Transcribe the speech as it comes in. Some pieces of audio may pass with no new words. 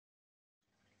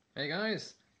Hey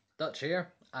guys, Dutch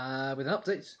here, with an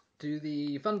update to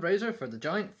the fundraiser for the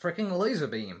giant frickin' laser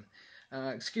beam.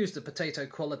 Excuse the potato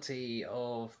quality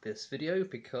of this video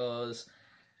because,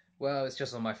 well, it's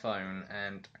just on my phone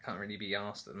and I can't really be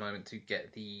asked at the moment to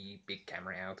get the big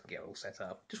camera out and get it all set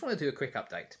up. Just want to do a quick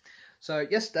update. So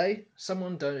yesterday,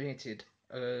 someone donated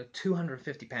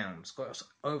 £250, got us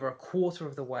over a quarter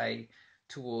of the way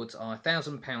towards our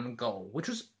 £1,000 goal, which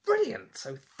was brilliant.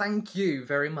 So thank you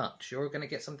very much. You're going to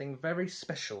get something very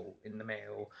special in the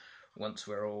mail once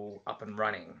we're all up and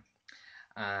running.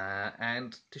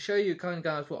 And to show you kind of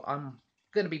guys what I'm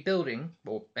going to be building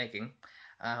or making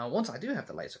once I do have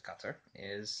the laser cutter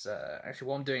is actually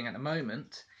what I'm doing at the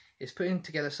moment is putting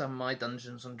together some of my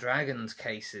Dungeons and Dragons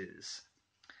cases.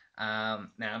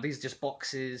 Now these are just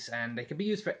boxes and they can be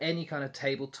used for any kind of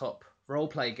tabletop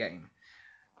roleplay game.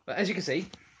 But as you can see,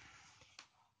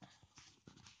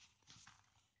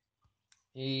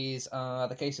 these are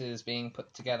the cases being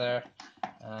put together.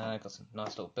 Got some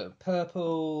nice little bit of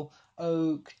purple,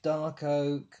 oak, dark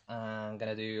oak. I'm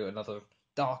going to do another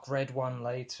dark red one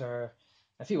later,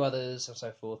 a few others and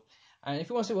so forth. And if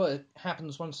you want to see what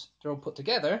happens once they're all put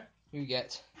together, you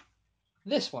get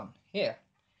this one here.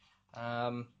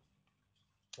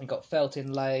 We've got felt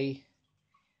inlay,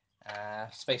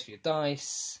 space for your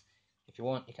dice. If you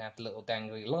want, you can have the little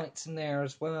dangly lights in there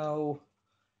as well.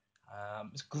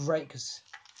 It's great because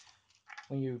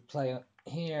when you play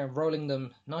here, rolling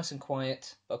them nice and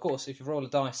quiet. But of course, if you roll a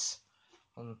dice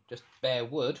on just bare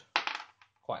wood,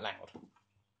 quite loud.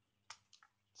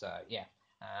 So yeah,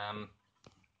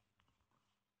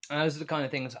 those are the kind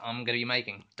of things I'm going to be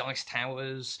making. Dice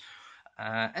towers,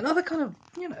 and other kind of,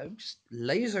 just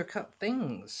laser cut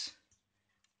things.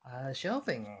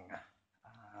 Shelving.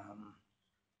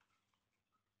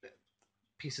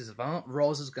 Pieces of art.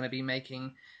 Roz is going to be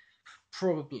making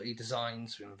probably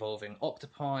designs involving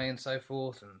octopi and so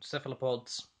forth and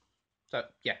cephalopods. So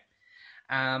yeah.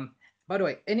 By the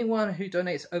way, anyone who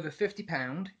donates over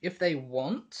 £50, if they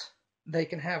want, they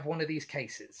can have one of these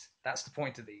cases. That's the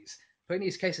point of these. Putting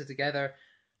these cases together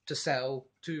to sell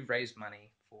to raise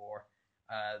money for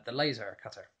the laser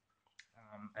cutter.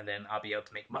 And then I'll be able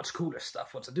to make much cooler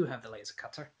stuff once I do have the laser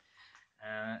cutter.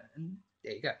 And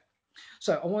there you go.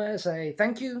 So I want to say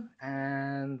thank you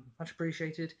and much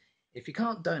appreciated. If you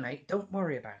can't donate, don't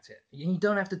worry about it. You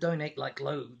don't have to donate like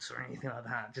loads or anything like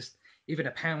that. Just even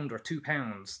 £1 or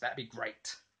 £2, that'd be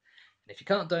great. And if you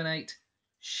can't donate,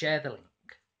 share the link.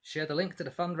 Share the link to the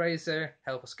fundraiser.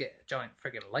 Help us get a giant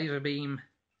friggin' laser beam.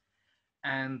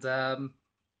 And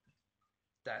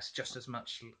that's just as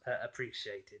much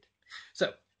appreciated.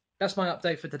 So that's my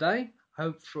update for today.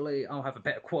 Hopefully I'll have a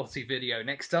better quality video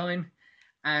next time.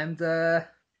 And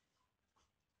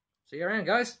see you around,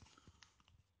 guys.